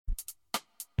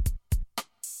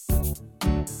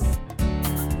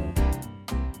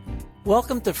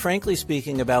Welcome to Frankly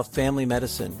Speaking About Family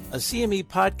Medicine, a CME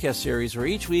podcast series where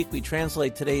each week we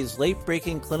translate today's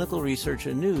late-breaking clinical research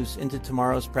and news into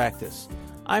tomorrow's practice.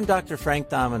 I'm Dr. Frank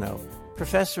Domino,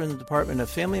 professor in the Department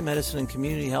of Family Medicine and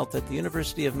Community Health at the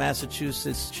University of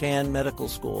Massachusetts Chan Medical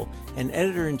School and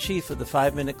editor-in-chief of the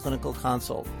 5-Minute Clinical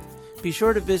Consult. Be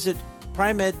sure to visit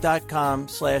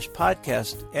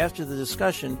primed.com/podcast after the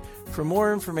discussion for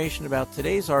more information about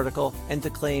today's article and to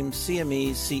claim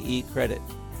CME CE credit.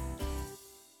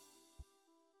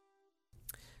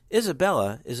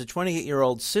 Isabella is a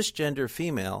 28-year-old cisgender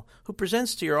female who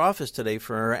presents to your office today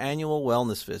for her annual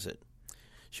wellness visit.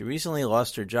 She recently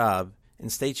lost her job and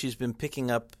states she's been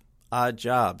picking up odd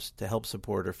jobs to help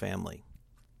support her family.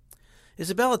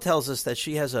 Isabella tells us that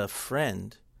she has a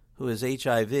friend who has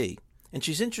HIV, and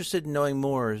she's interested in knowing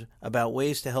more about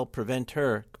ways to help prevent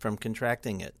her from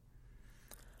contracting it.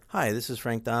 Hi, this is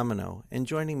Frank Domino, and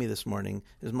joining me this morning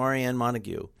is Marianne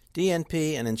Montague,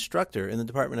 DNP and instructor in the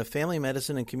Department of Family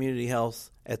Medicine and Community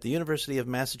Health at the University of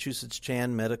Massachusetts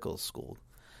Chan Medical School.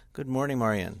 Good morning,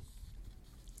 Marianne.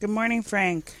 Good morning,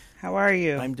 Frank. How are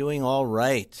you? I'm doing all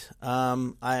right.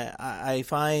 I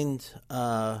find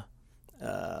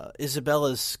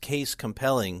Isabella's case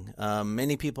compelling.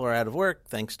 Many people are out of work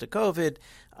thanks to COVID.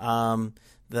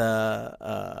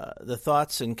 The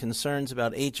thoughts and concerns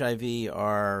about HIV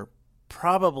are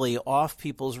probably off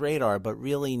people's radar, but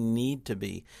really need to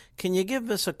be. Can you give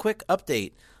us a quick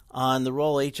update on the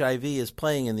role HIV is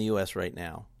playing in the U.S. right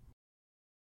now?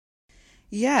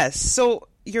 Yes, so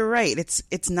you're right.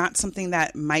 It's not something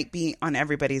that might be on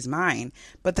everybody's mind,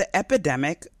 but the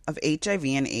epidemic of HIV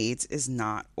and AIDS is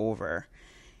not over.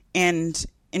 And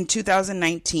in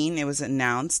 2019, it was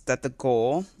announced that the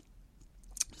goal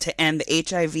to end the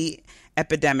HIV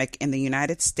epidemic in the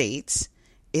United States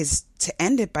is to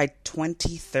end it by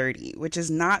 2030, which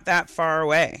is not that far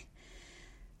away.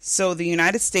 So the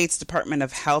United States Department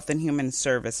of Health and Human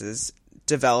Services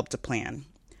developed a plan.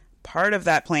 Part of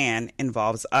that plan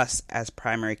involves us as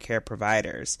primary care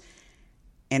providers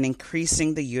and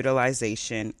increasing the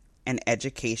utilization and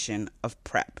education of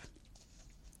PrEP.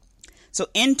 So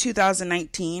in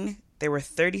 2019, there were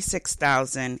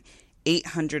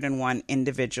 36,801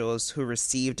 individuals who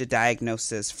received a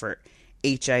diagnosis for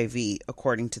HIV,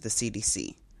 according to the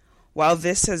CDC. While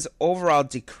this has overall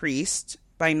decreased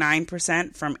by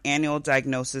 9% from annual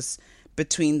diagnosis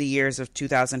between the years of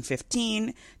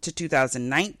 2015 to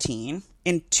 2019,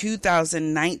 in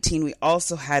 2019 we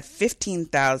also had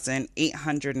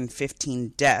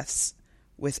 15,815 deaths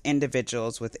with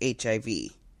individuals with HIV.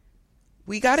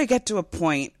 We got to get to a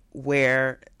point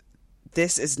where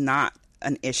this is not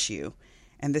an issue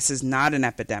and this is not an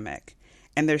epidemic.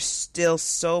 And there's still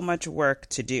so much work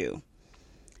to do.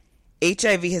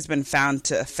 HIV has been found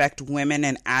to affect women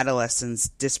and adolescents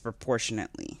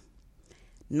disproportionately.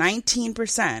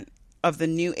 19% of the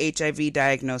new HIV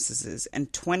diagnoses and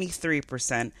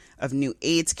 23% of new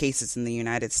AIDS cases in the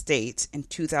United States in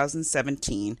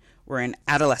 2017 were in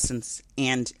adolescents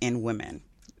and in women.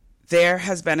 There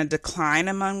has been a decline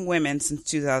among women since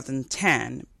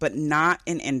 2010, but not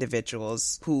in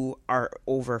individuals who are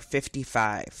over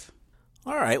 55.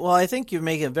 All right. Well, I think you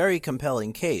make a very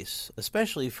compelling case,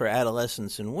 especially for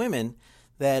adolescents and women,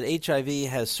 that HIV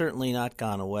has certainly not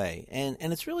gone away. And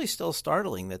it's really still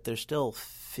startling that there's still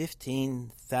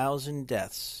 15,000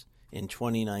 deaths in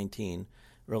 2019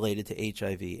 related to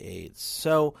HIV/AIDS.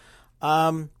 So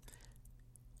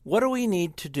what do we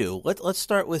need to do? Let's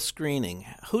start with screening.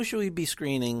 Who should we be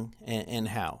screening and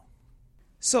how?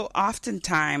 So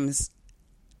oftentimes,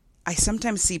 I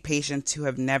sometimes see patients who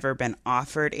have never been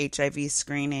offered HIV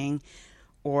screening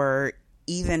or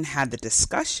even had the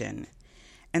discussion.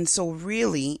 And so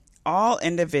really, all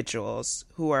individuals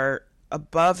who are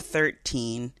above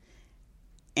 13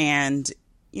 and,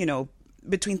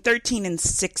 between 13 and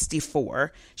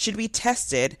 64 should be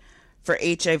tested for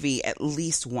HIV at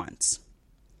least once.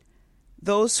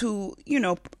 Those who,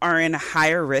 are in a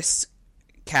higher risk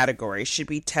category should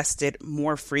be tested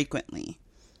more frequently.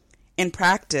 In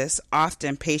practice,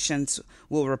 often patients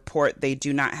will report they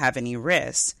do not have any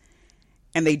risks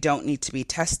and they don't need to be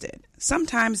tested.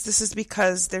 Sometimes this is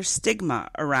because there's stigma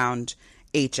around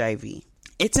HIV.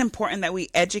 It's important that we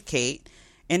educate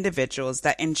individuals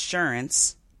that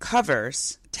insurance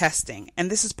covers testing, and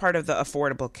this is part of the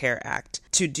Affordable Care Act,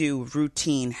 to do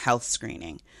routine health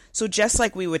screening. So just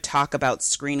like we would talk about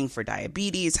screening for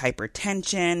diabetes,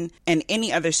 hypertension, and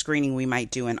any other screening we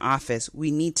might do in office, we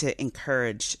need to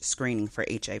encourage screening for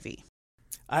HIV.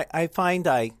 I find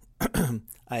I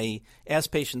ask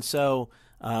patients, so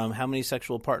How many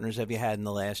sexual partners have you had in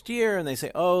the last year? And they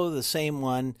say, oh, the same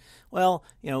one. Well,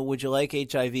 would you like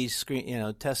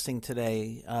HIV testing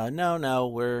today? No,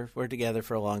 we're together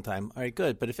for a long time. All right,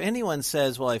 good. But if anyone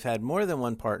says, well, I've had more than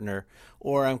one partner,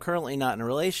 or I'm currently not in a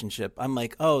relationship, I'm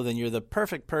like, oh, then you're the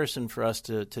perfect person for us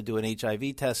to do an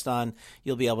HIV test on.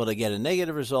 You'll be able to get a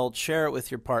negative result, share it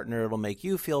with your partner. It'll make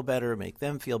you feel better, make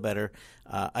them feel better.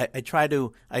 I try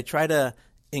to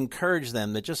encourage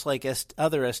them that just like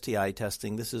other STI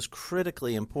testing, this is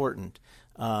critically important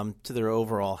to their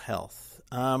overall health.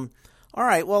 All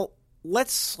right, well,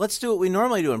 let's do what we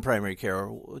normally do in primary care.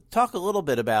 Talk a little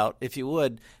bit about, if you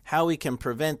would, how we can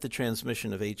prevent the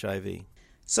transmission of HIV.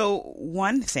 So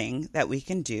one thing that we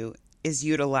can do is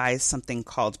utilize something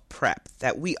called PrEP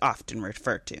that we often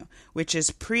refer to, which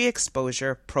is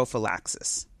pre-exposure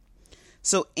prophylaxis.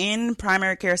 So in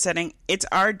primary care setting, it's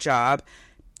our job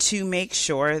to make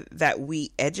sure that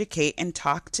we educate and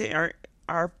talk to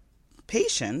our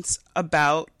patients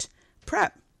about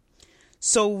PrEP.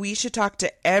 So we should talk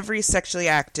to every sexually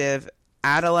active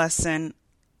adolescent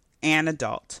and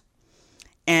adult.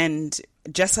 And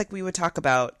just like we would talk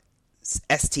about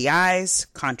STIs,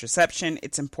 contraception,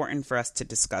 it's important for us to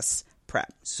discuss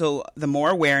PrEP. So the more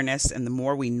awareness and the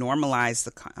more we normalize the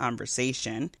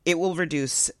conversation, it will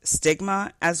reduce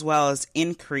stigma as well as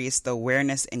increase the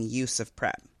awareness and use of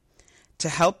PrEP. To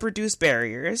help reduce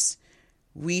barriers,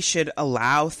 we should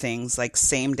allow things like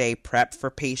same-day PrEP for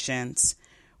patients.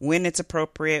 When it's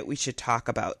appropriate, we should talk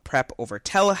about PrEP over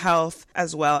telehealth,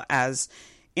 as well as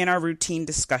in our routine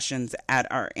discussions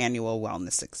at our annual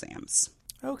wellness exams.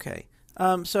 Okay.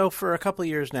 So for a couple of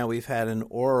years now, we've had an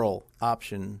oral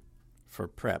option for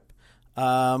PrEP.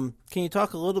 Can you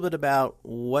talk a little bit about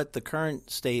what the current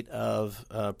state of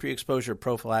pre-exposure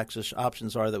prophylaxis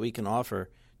options are that we can offer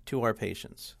to our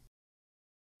patients?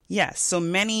 Yes, so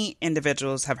many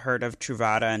individuals have heard of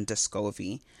Truvada and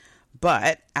Descovy,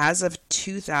 but as of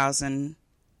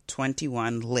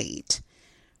 2021 late,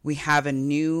 we have a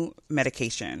new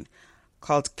medication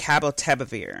called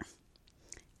cabotegravir.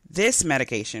 This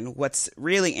medication, what's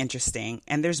really interesting,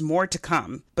 and there's more to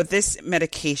come, but this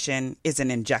medication is an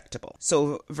injectable.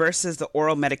 So versus the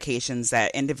oral medications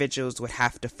that individuals would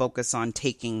have to focus on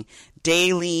taking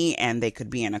daily, and they could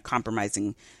be in a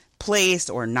compromising place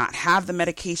or not have the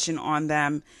medication on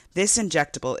them, this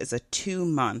injectable is a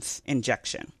 2-month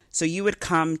injection. So you would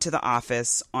come to the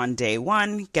office on day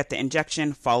 1, get the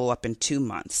injection, follow up in 2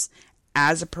 months.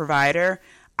 As a provider,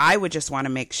 I would just want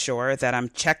to make sure that I'm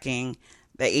checking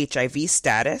the HIV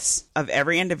status of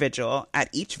every individual at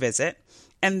each visit,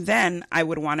 and then I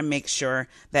would want to make sure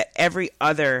that every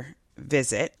other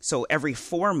visit, so every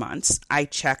 4 months, I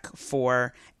check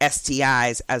for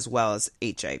STIs as well as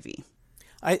HIV.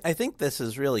 I think this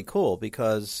is really cool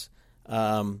because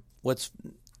what's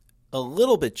a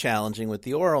little bit challenging with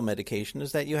the oral medication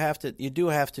is that you do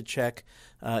have to check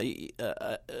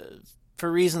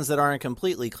for reasons that aren't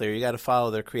completely clear. You got to follow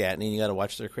their creatinine, you got to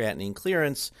watch their creatinine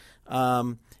clearance,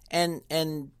 and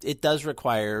it does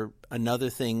require another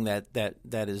thing that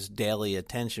is daily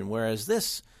attention. Whereas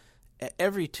this,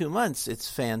 every 2 months, it's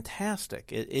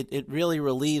fantastic. It really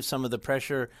relieves some of the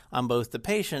pressure on both the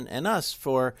patient and us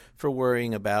for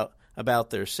worrying about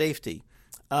their safety.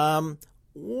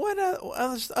 What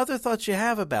other thoughts you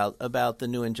have about the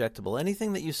new injectable?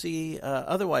 Anything that you see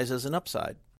otherwise as an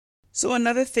upside? So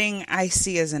another thing I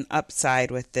see as an upside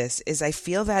with this is I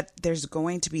feel that there's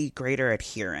going to be greater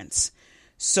adherence.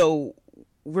 So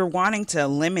we're wanting to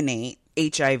eliminate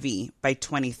HIV by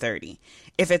 2030.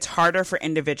 If it's harder for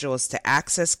individuals to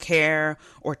access care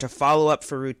or to follow up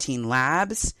for routine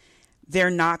labs, they're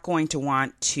not going to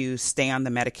want to stay on the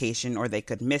medication, or they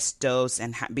could miss dose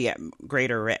and be at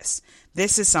greater risk.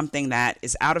 This is something that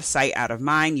is out of sight, out of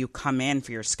mind. You come in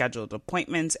for your scheduled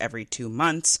appointments every 2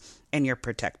 months and you're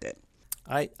protected.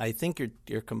 I think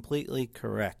you're completely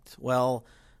correct. Well,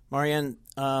 Marianne,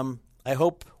 I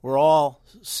hope we're all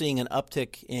seeing an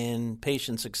uptick in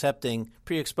patients accepting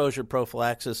pre-exposure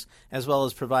prophylaxis, as well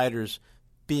as providers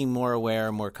being more aware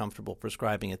and more comfortable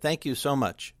prescribing it. Thank you so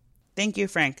much. Thank you,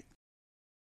 Frank.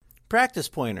 Practice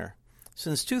Pointer.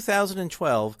 Since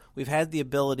 2012, we've had the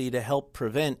ability to help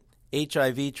prevent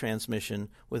HIV transmission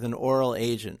with an oral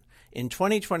agent. In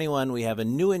 2021, we have a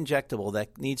new injectable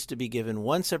that needs to be given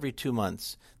once every 2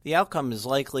 months. The outcome is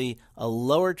likely a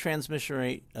lower transmission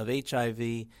rate of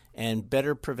HIV and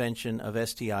better prevention of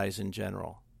STIs in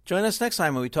general. Join us next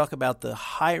time when we talk about the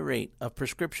high rate of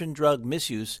prescription drug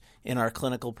misuse in our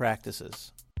clinical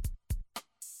practices.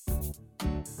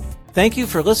 Thank you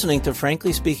for listening to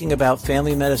Frankly Speaking About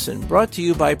Family Medicine, brought to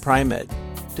you by Pri-Med.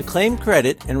 To claim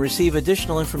credit and receive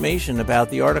additional information about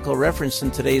the article referenced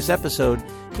in today's episode,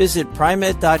 visit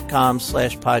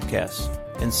primed.com/podcasts.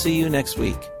 And see you next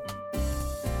week.